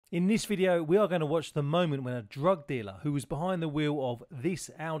In this video, we are going to watch the moment when a drug dealer who was behind the wheel of this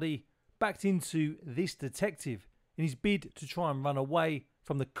Audi backed into this detective in his bid to try and run away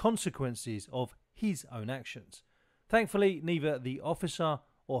from the consequences of his own actions. Thankfully, neither the officer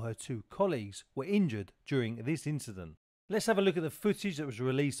or her two colleagues were injured during this incident. Let's have a look at the footage that was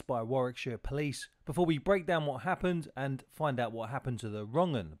released by Warwickshire Police before we break down what happened and find out what happened to the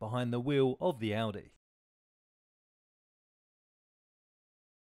wrong 'un behind the wheel of the Audi.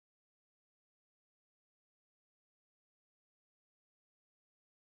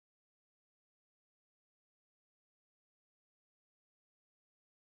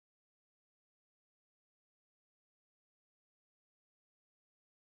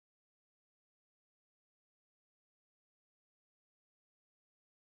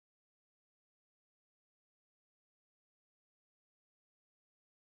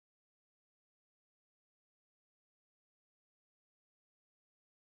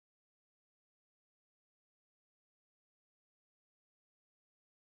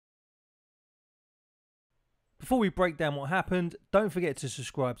 Before we break down what happened, don't forget to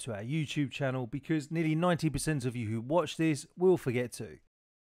subscribe to our YouTube channel because nearly 90% of you who watch this will forget to.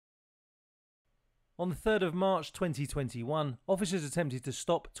 On the 3rd of March 2021, officers attempted to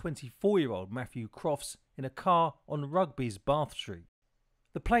stop 24-year-old Matthew Crofts in a car on Rugby's Bath Street.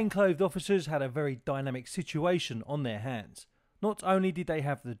 The plainclothed officers had a very dynamic situation on their hands. Not only did they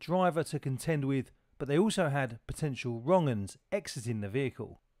have the driver to contend with, but they also had potential wrong-uns exiting the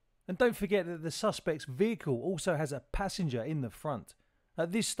vehicle. And don't forget that the suspect's vehicle also has a passenger in the front.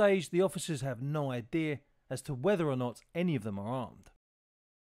 At this stage, the officers have no idea as to whether or not any of them are armed.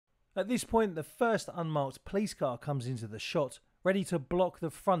 At this point, the first unmarked police car comes into the shot, ready to block the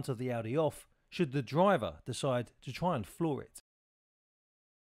front of the Audi off, should the driver decide to try and floor it.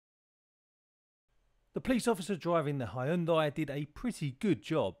 The police officer driving the Hyundai did a pretty good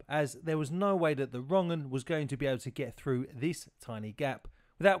job, as there was no way that the wrong 'un was going to be able to get through this tiny gap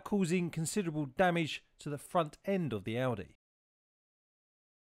without causing considerable damage to the front end of the Audi.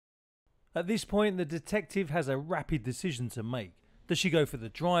 At this point, the detective has a rapid decision to make. Does she go for the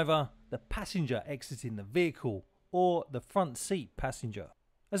driver, the passenger exiting the vehicle, or the front seat passenger?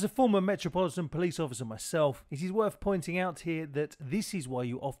 As a former Metropolitan Police officer myself, it is worth pointing out here that this is why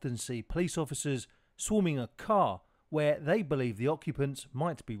you often see police officers swarming a car where they believe the occupants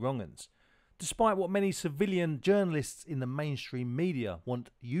might be wrong-uns, despite what many civilian journalists in the mainstream media want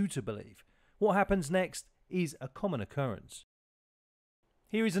you to believe. What happens next is a common occurrence.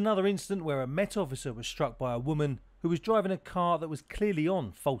 Here is another incident where a Met officer was struck by a woman who was driving a car that was clearly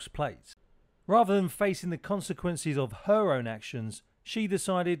on false plates. Rather than facing the consequences of her own actions, she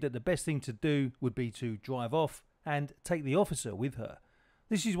decided that the best thing to do would be to drive off and take the officer with her.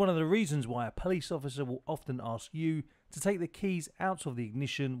 This is one of the reasons why a police officer will often ask you to take the keys out of the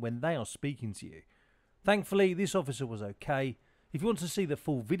ignition when they are speaking to you. Thankfully, this officer was okay. If you want to see the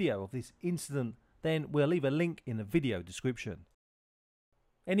full video of this incident, then we'll leave a link in the video description.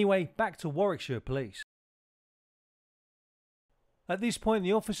 Anyway, back to Warwickshire Police. At this point,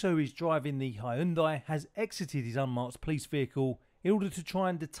 the officer who is driving the Hyundai has exited his unmarked police vehicle in order to try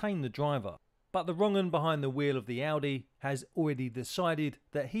and detain the driver. But the wrong 'un behind the wheel of the Audi has already decided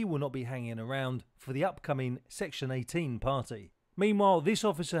that he will not be hanging around for the upcoming Section 18 party. Meanwhile, this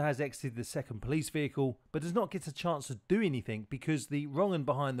officer has exited the second police vehicle but does not get a chance to do anything because the wrong 'un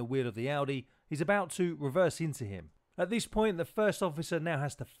behind the wheel of the Audi is about to reverse into him. At this point, the first officer now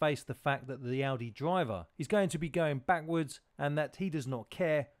has to face the fact that the Audi driver is going to be going backwards and that he does not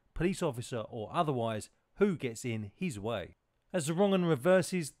care, police officer or otherwise, who gets in his way. As the wrong 'un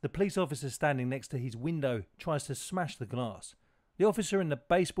reverses, the police officer standing next to his window tries to smash the glass. The officer in the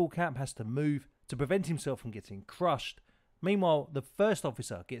baseball cap has to move to prevent himself from getting crushed. Meanwhile, the first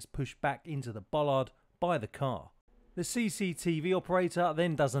officer gets pushed back into the bollard by the car. The CCTV operator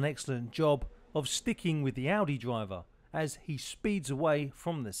then does an excellent job of sticking with the Audi driver as he speeds away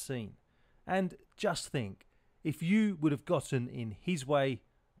from the scene. And just think, if you would have gotten in his way,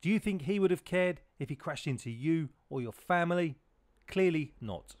 do you think he would have cared if he crashed into you or your family? Clearly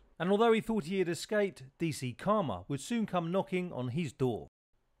not. And although he thought he had escaped, DC Karma would soon come knocking on his door.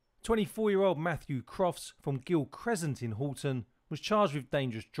 24-year-old Matthew Crofts from Gill Crescent in Halton was charged with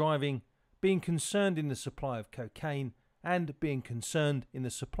dangerous driving, being concerned in the supply of cocaine, and being concerned in the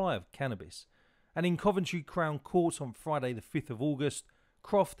supply of cannabis. And in Coventry Crown Court on Friday the 5th of August,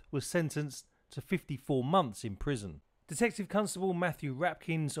 Croft was sentenced to 54 months in prison. Detective Constable Matthew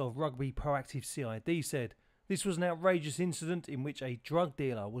Rapkins of Rugby Proactive CID said, "This was an outrageous incident in which a drug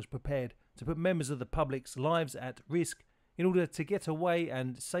dealer was prepared to put members of the public's lives at risk in order to get away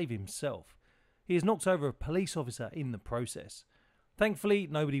and save himself. He has knocked over a police officer in the process. Thankfully,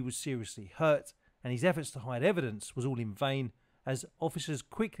 nobody was seriously hurt, and his efforts to hide evidence was all in vain, as officers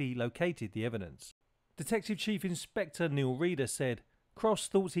quickly located the evidence. Detective Chief Inspector Neil Reeder said, "Cross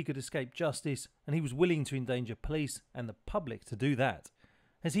thought he could escape justice, and he was willing to endanger police and the public to do that.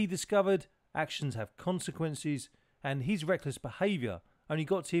 As he discovered, actions have consequences, and his reckless behaviour only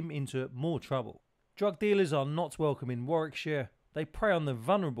got him into more trouble. Drug dealers are not welcome in Warwickshire. They prey on the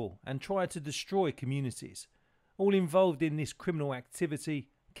vulnerable and try to destroy communities. All involved in this criminal activity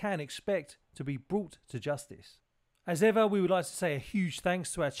can expect to be brought to justice." As ever, we would like to say a huge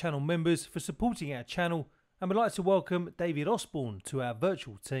thanks to our channel members for supporting our channel, and we'd like to welcome David Osborne to our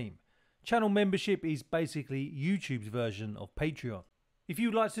virtual team. Channel membership is basically YouTube's version of Patreon. If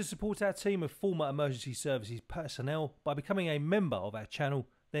you'd like to support our team of former emergency services personnel by becoming a member of our channel,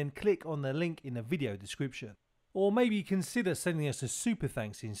 then click on the link in the video description. Or maybe consider sending us a super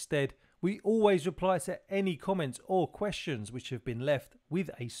thanks instead. We always reply to any comments or questions which have been left with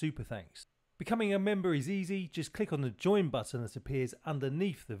a super thanks. Becoming a member is easy, just click on the join button that appears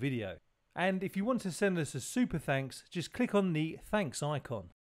underneath the video. And if you want to send us a super thanks, just click on the thanks icon.